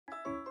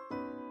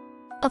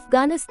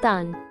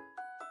Afghanistan,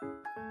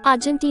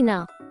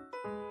 Argentina,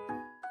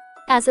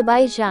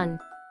 Azerbaijan,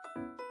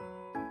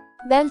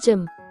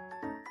 Belgium,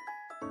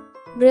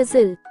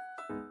 Brazil,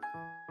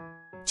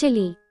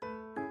 Chile,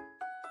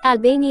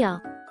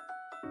 Albania,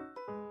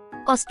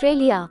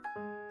 Australia,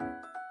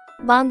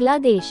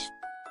 Bangladesh,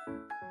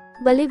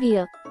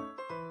 Bolivia,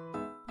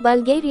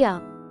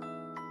 Bulgaria,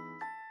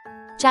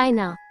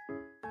 China,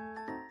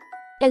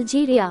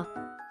 Algeria,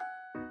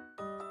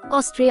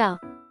 Austria,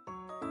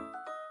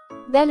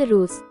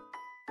 Belarus,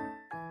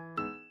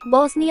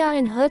 Bosnia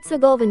and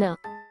Herzegovina,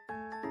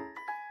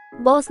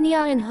 Bosnia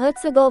and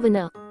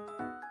Herzegovina,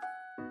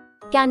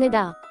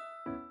 Canada,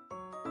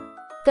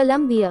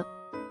 Colombia,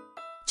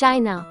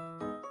 China,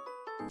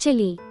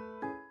 Chile,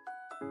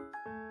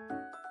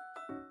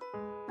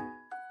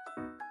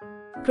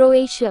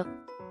 Croatia,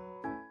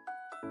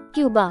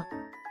 Cuba,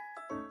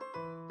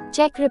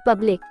 Czech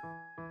Republic,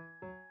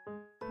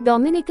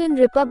 Dominican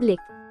Republic,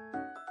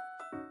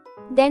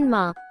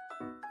 Denmark,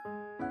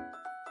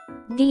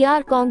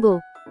 DR Congo,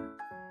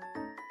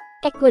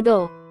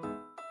 Ecuador,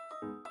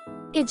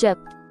 Egypt,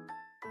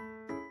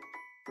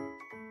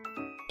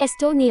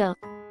 Estonia,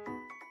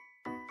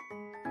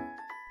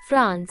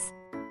 France,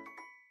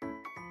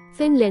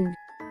 Finland,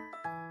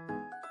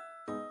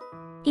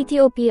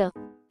 Ethiopia,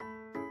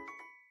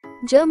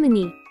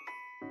 Germany,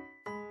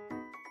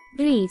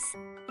 Greece,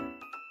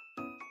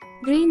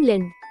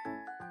 Greenland,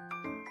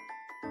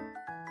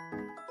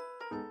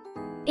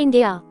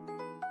 India,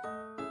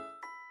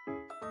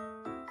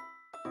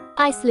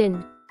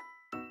 Iceland,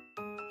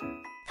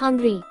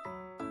 Hungary,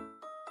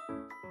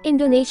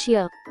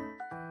 Indonesia,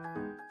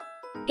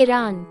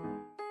 Iran,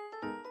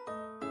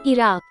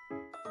 Iraq,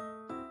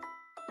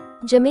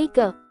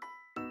 Jamaica,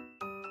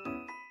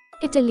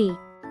 Italy,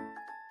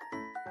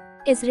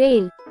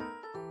 Israel,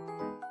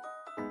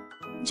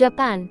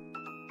 Japan,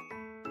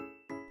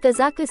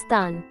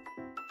 Kazakhstan,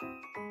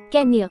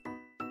 Kenya,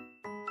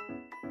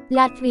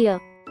 Latvia,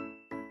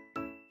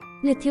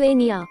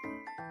 Lithuania,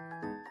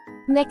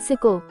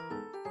 Mexico,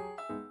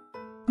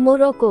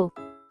 Morocco,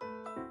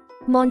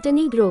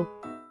 Montenegro,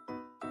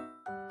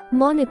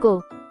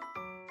 Monaco,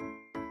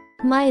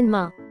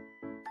 Myanmar,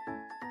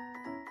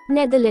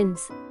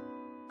 Netherlands,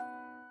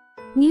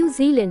 New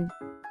Zealand,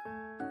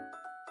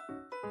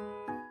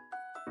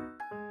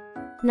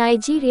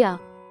 Nigeria,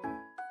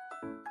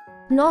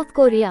 North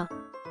Korea,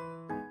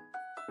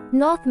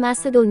 North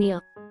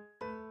Macedonia,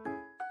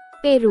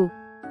 Peru,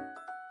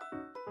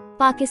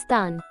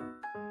 Pakistan,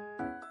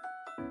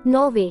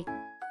 Norway,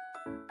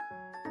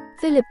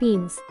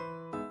 Philippines,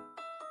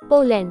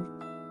 Poland,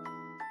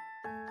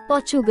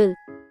 Portugal,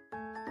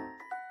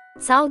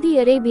 Saudi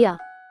Arabia,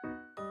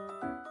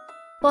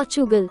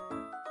 Portugal,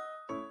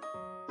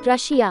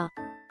 Russia,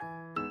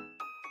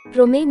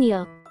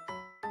 Romania,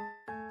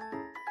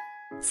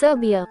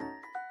 Serbia,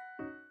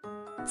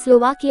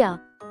 Slovakia,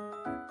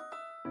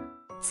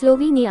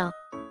 Slovenia,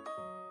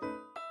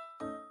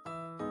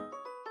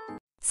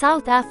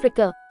 South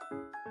Africa,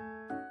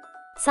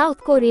 South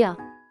Korea,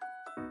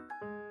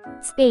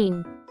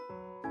 Spain,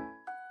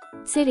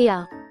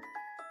 Syria,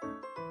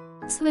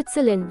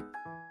 Switzerland,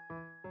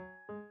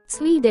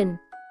 Sweden,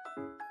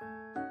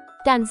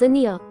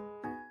 Tanzania,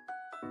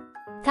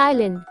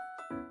 Thailand,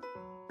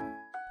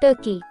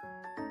 Turkey,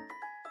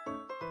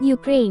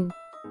 Ukraine,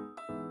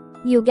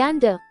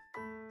 Uganda,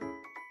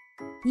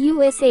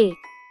 USA,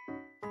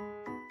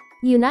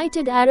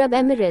 United Arab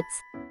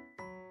Emirates,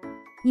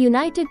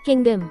 United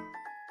Kingdom,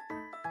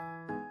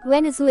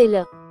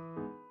 Venezuela,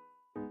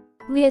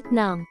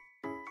 Vietnam,